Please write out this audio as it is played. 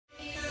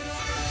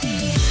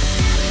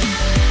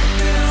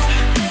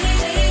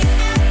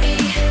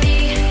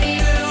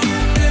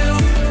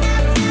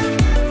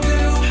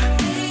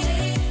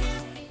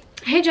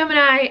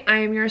Gemini, I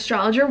am your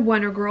astrologer,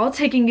 Wonder Girl,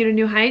 taking you to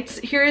new heights.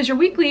 Here is your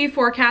weekly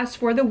forecast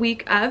for the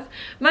week of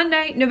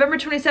Monday, November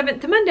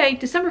 27th to Monday,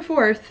 December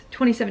 4th,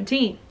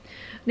 2017.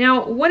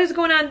 Now, what is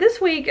going on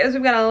this week is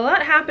we've got a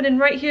lot happening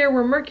right here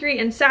where Mercury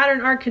and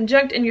Saturn are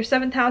conjunct in your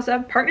 7th house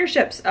of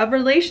partnerships, of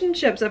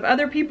relationships, of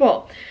other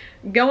people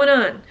going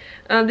on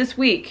this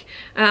week.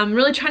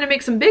 Really trying to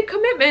make some big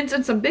commitments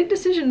and some big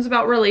decisions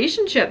about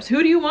relationships.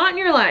 Who do you want in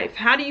your life?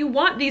 How do you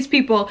want these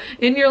people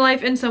in your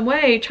life in some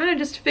way? Trying to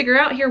just figure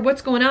out here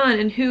what's going on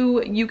and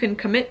who you can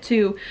commit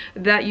to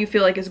that you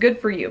feel like is good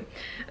for you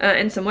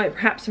in some way.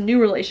 Perhaps some new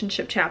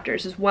relationship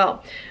chapters as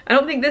well. I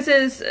don't think this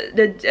is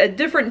a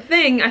different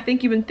thing. I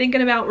think you've been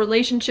thinking about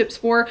relationships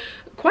for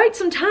quite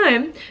some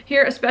time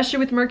here, especially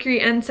with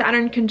Mercury and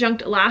Saturn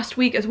conjunct last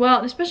week as well,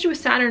 and especially with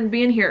Saturn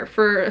being here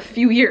for a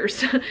few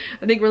years.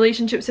 I think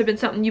relationships have been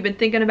something you've been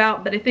thinking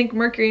about, but I think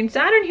Mercury and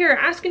Saturn here are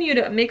asking you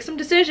to make some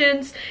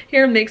decisions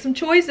here, make some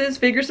choices,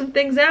 figure some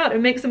things out,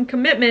 and make some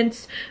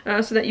commitments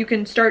so that you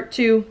can start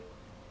to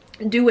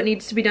do what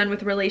needs to be done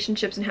with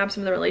relationships and have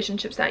some of the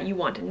relationships that you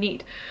want and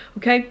need.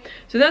 Okay,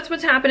 so that's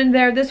what's happening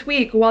there this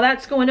week. While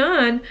that's going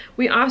on,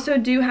 we also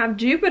do have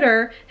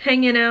Jupiter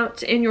hanging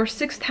out in your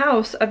 6th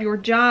house of your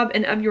job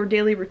and of your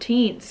daily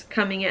routines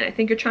coming in. I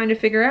think you're trying to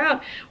figure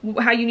out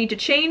how you need to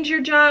change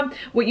your job,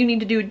 what you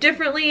need to do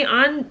differently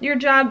on your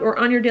job or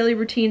on your daily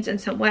routines in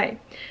some way.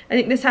 I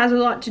think this has a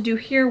lot to do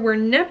here where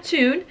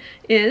Neptune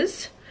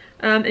is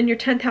in your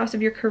 10th house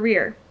of your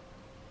career.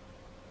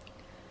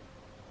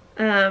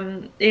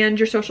 And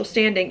your social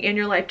standing and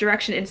your life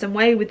direction in some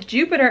way, with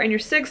Jupiter and your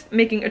 6th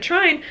making a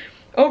trine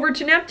over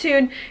to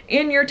Neptune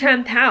in your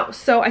 10th house.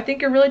 So I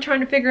think you're really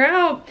trying to figure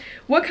out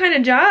what kind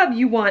of job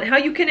you want, how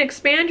you can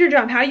expand your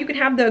job, how you can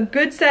have the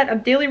good set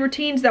of daily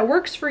routines that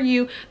works for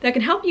you, that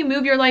can help you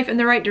move your life in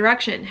the right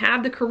direction,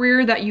 have the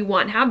career that you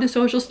want, have the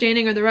social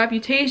standing or the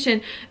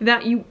reputation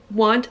that you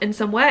want in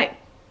some way.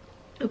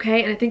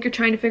 Okay, and I think you're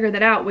trying to figure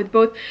that out with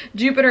both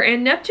Jupiter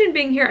and Neptune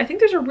being here. I think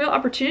there's a real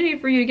opportunity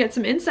for you to get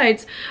some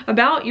insights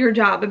about your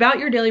job, about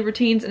your daily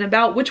routines, and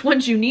about which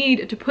ones you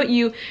need to put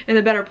you in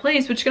a better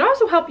place, which can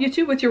also help you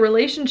too with your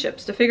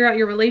relationships, to figure out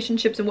your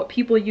relationships and what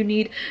people you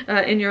need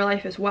in your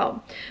life as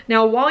well.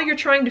 Now, while you're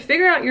trying to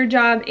figure out your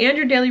job and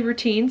your daily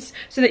routines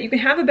so that you can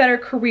have a better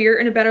career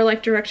and a better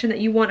life direction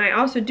that you want, I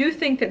also do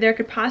think that there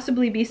could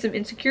possibly be some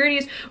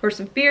insecurities or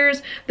some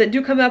fears that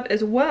do come up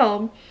as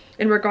well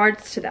in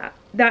regards to that.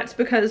 That's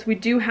because we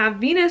do have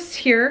Venus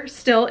here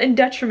still in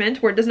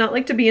detriment, where it does not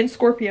like to be in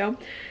Scorpio,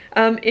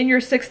 in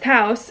your 6th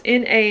house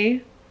in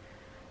a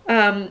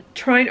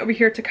trine over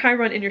here to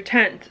Chiron in your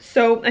 10th.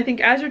 So I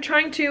think as you're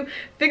trying to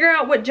figure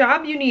out what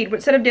job you need,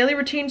 what set of daily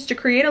routines to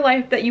create a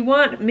life that you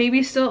want,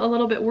 maybe still a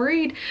little bit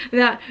worried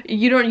that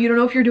you don't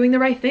know if you're doing the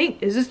right thing.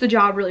 Is this the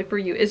job really for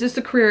you? Is this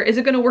the career? Is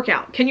it going to work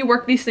out? Can you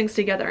work these things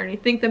together? And I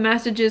think the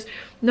message is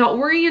not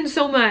worrying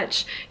so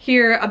much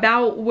here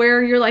about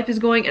where your life is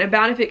going and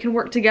about if it can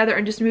work together,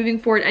 and just moving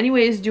forward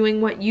anyways,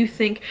 doing what you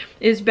think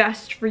is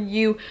best for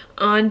you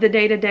on the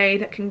day-to-day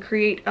that can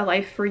create a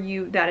life for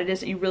you that it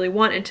is that you really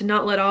want, and to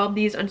not let all of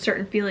these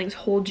uncertain feelings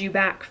hold you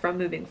back from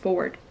moving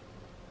forward.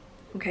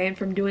 Okay, and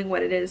from doing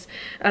what it is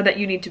that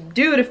you need to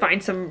do to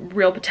find some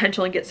real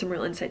potential and get some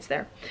real insights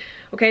there.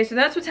 Okay, so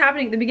that's what's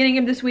happening at the beginning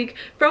of this week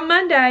from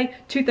Monday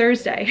to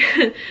Thursday.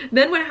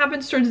 Then what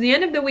happens towards the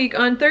end of the week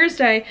on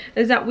Thursday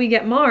is that we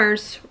get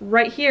Mars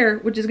right here,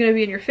 which is going to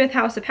be in your 5th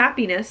house of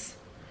happiness.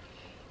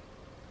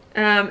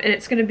 And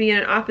it's going to be in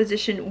an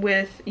opposition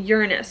with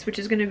Uranus, which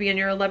is going to be in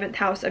your 11th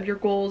house of your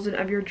goals and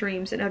of your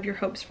dreams and of your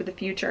hopes for the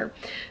future.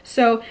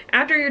 So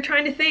after you're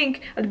trying to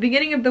think at the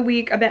beginning of the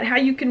week about how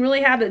you can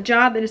really have a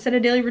job and a set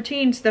of daily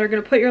routines that are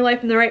going to put your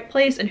life in the right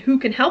place, and who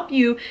can help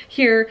you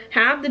here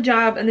have the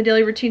job and the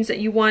daily routines that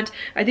you want,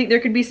 I think there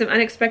could be some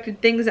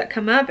unexpected things that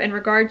come up in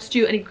regards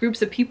to any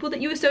groups of people that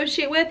you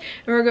associate with,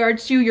 in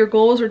regards to your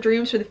goals or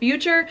dreams for the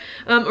future,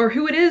 or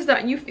who it is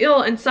that you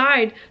feel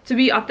inside to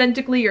be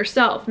authentically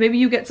yourself. Maybe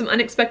you get some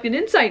unexpected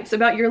insights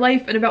about your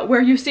life and about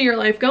where you see your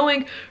life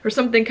going, or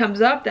something comes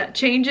up that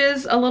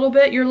changes a little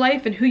bit your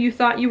life and who you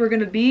thought you were going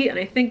to be. And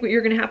I think what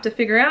you're going to have to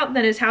figure out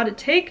then is how to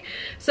take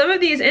some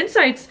of these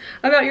insights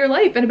about your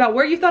life and about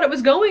where you thought it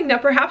was going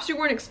that perhaps you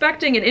weren't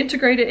expecting, and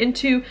integrate it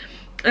into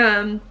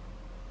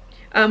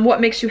what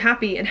makes you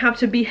happy, and how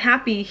to be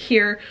happy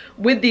here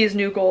with these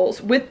new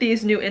goals, with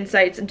these new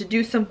insights, and to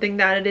do something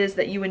that it is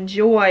that you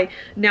enjoy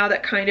now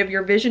that kind of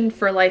your vision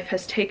for life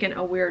has taken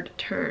a weird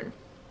turn.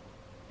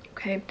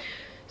 Okay,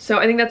 so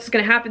I think that's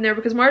going to happen there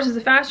because Mars is the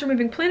faster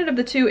moving planet of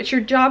the two. It's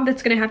your job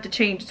that's going to have to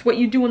change. It's what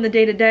you do on the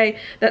day-to-day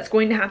that's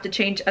going to have to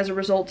change as a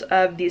result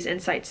of these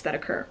insights that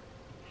occur.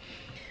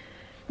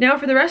 Now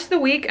for the rest of the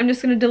week, I'm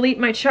just going to delete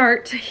my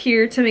chart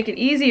here to make it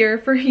easier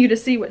for you to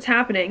see what's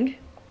happening.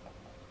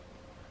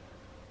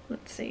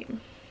 Let's see.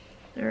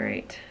 All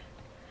right.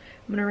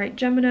 I'm going to write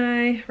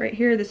Gemini right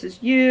here. This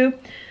is you.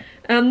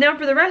 Now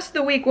for the rest of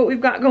the week, what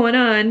we've got going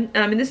on,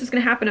 and this is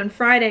going to happen on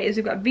Friday, is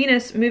we've got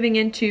Venus moving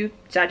into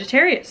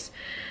Sagittarius,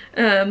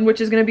 which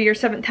is going to be your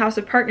 7th house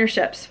of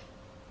partnerships.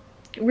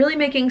 really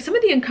making some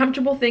of the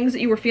uncomfortable things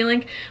that you were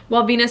feeling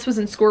while Venus was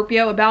in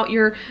Scorpio about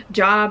your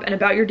job and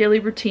about your daily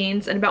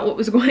routines and about what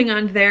was going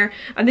on there.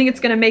 I think it's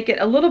going to make it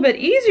a little bit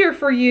easier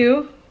for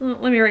you. Well,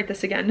 let me write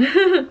this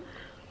again.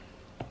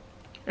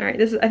 All right,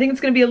 I think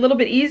it's going to be a little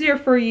bit easier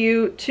for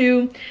you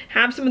to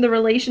have some of the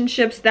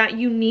relationships that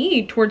you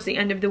need towards the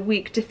end of the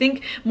week, to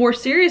think more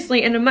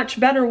seriously in a much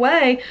better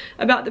way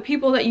about the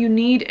people that you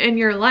need in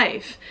your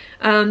life.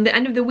 The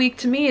end of the week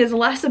to me is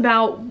less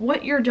about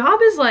what your job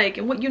is like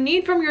and what you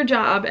need from your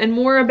job, and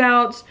more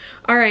about,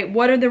 all right,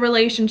 what are the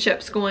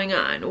relationships going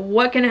on?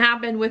 What can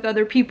happen with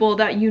other people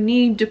that you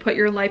need to put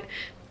your life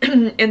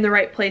in the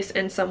right place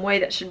in some way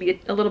that should be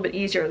a little bit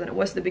easier than it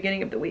was at the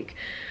beginning of the week.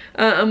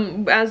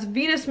 As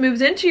Venus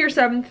moves into your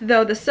 7th,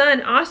 though, the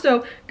Sun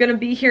also going to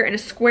be here in a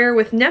square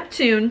with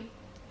Neptune,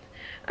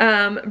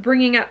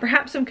 bringing up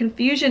perhaps some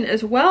confusion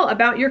as well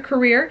about your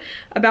career,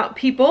 about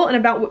people, and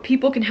about what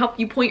people can help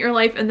you point your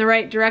life in the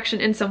right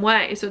direction in some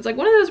way. So it's like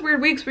one of those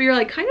weird weeks where you're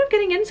like kind of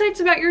getting insights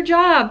about your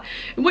job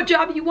and what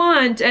job you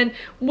want and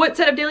what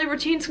set of daily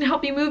routines can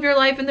help you move your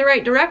life in the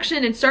right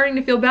direction and starting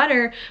to feel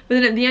better. But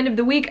then at the end of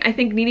the week, I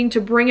think needing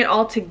to bring it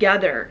all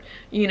together.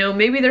 You know,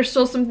 maybe there's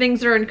still some things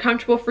that are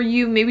uncomfortable for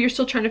you. Maybe you're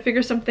still trying to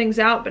figure some things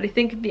out. But I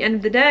think at the end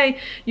of the day,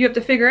 you have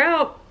to figure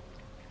out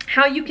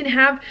how you can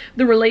have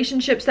the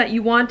relationships that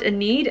you want and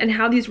need, and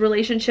how these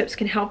relationships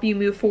can help you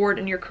move forward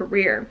in your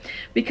career.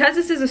 Because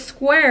this is a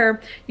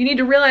square, you need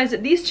to realize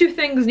that these two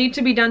things need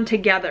to be done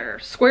together.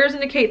 Squares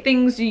indicate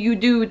things you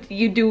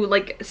do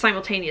like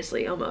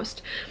simultaneously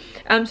almost.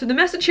 So the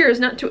message here is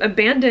not to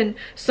abandon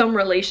some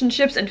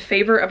relationships in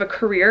favor of a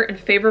career, in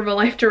favor of a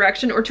life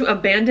direction, or to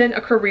abandon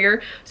a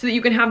career so that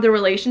you can have the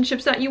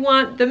relationships that you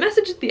want. The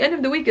message at the end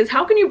of the week is,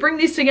 how can you bring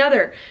these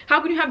together?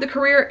 How can you have the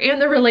career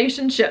and the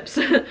relationships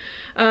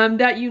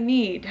that you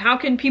need? How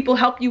can people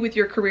help you with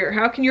your career?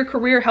 How can your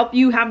career help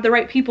you have the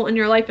right people in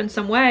your life in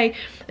some way?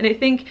 And I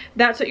think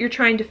that's what you're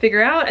trying to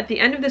figure out at the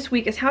end of this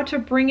week, is how to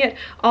bring it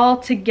all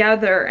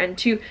together and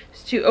to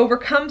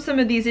overcome some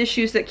of these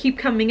issues that keep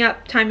coming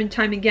up time and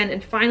time again,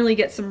 and finally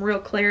get some real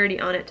clarity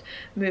on it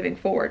moving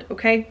forward,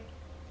 okay?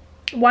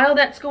 While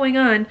that's going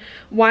on,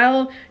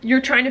 while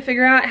you're trying to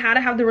figure out how to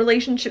have the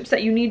relationships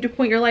that you need to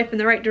point your life in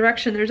the right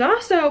direction, there's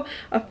also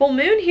a full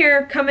moon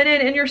here coming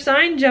in your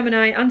sign,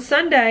 Gemini, on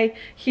Sunday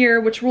here,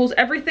 which rules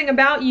everything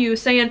about you,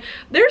 saying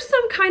there's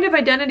some kind of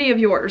identity of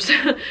yours,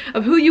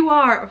 of who you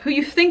are, of who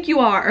you think you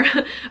are,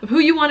 of who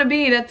you want to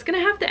be, that's going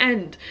to have to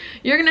end.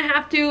 You're going to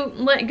have to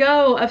let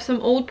go of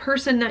some old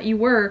person that you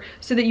were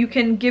so that you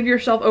can give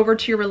yourself over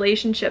to your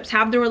relationships,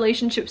 have the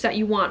relationships that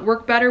you want,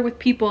 work better with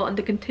people, and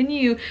to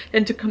continue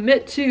and to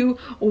commit to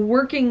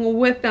working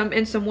with them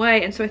in some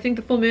way. And so I think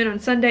the full moon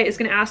on Sunday is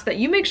going to ask that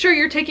you make sure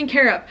you're taken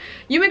care of.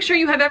 You make sure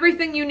you have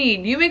everything you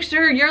need. You make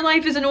sure your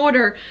life is in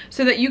order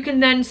so that you can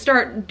then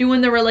start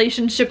doing the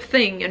relationship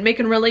thing and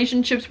making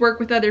relationships work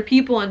with other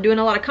people, and doing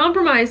a lot of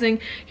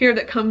compromising here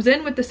that comes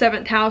in with the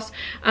 7th house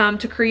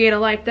to create a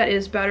life that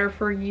is better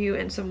for you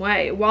in some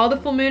way. While the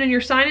full moon in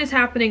your sign is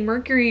happening,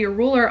 Mercury, your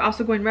ruler,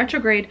 also going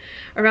retrograde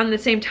around the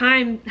same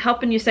time,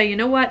 helping you say, you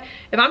know what,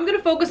 if I'm going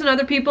to focus on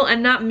other people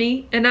and not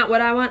me and not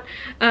what I want,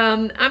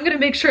 I'm going to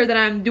make sure that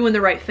I'm doing the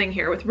right thing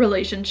here with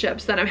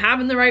relationships, that I'm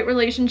having the right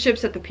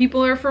relationships, that the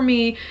people are for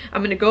me.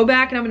 I'm going to go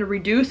back and I'm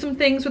going to redo some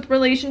things with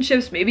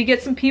relationships, maybe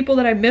get some people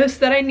that I missed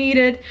that I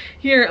needed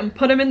here and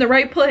put them in the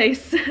right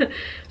place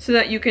so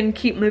that you can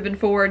keep moving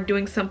forward,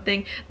 doing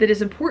something that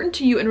is important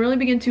to you and really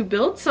begin to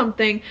build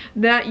something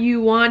that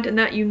you want and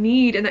that you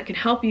need and that can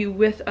help you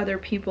with other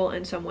people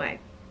in some way.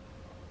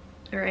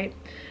 All right.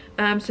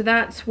 So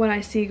that's what I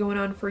see going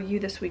on for you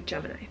this week,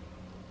 Gemini.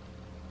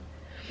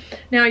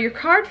 Now, your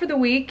card for the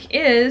week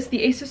is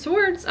the Ace of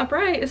Swords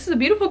upright. This is a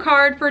beautiful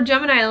card for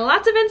Gemini.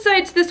 Lots of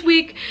insights this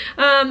week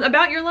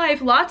about your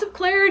life. Lots of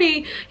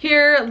clarity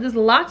here. There's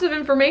lots of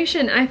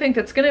information, I think,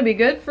 that's going to be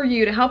good for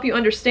you to help you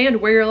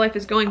understand where your life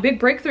is going. Big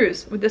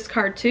breakthroughs with this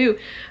card, too,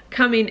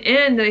 coming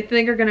in that I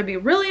think are going to be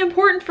really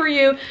important for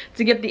you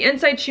to get the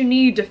insights you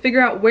need to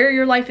figure out where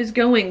your life is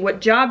going, what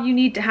job you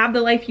need to have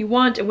the life you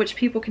want, and which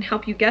people can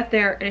help you get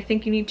there. And I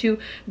think you need to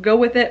go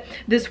with it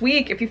this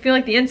week. If you feel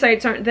like the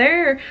insights aren't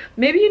there,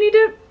 maybe you need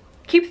to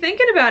keep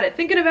thinking about it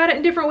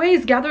in different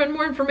ways, gathering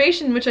more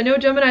information, which I know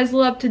Geminis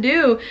love to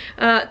do,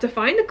 to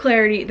find the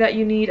clarity that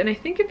you need. And I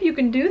think if you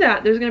can do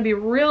that, there's going to be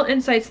real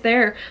insights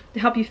there to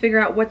help you figure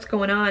out what's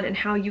going on and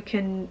how you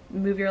can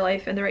move your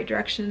life in the right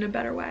direction in a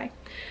better way.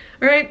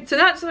 All right, so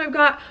that's what I've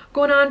got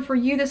going on for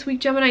you this week,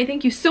 Gemini.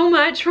 Thank you so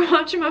much for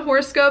watching my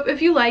horoscope. If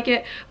you like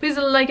it, please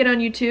like it on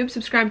YouTube,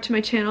 subscribe to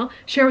my channel,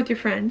 share with your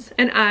friends,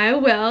 and I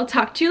will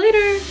talk to you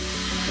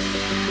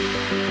later.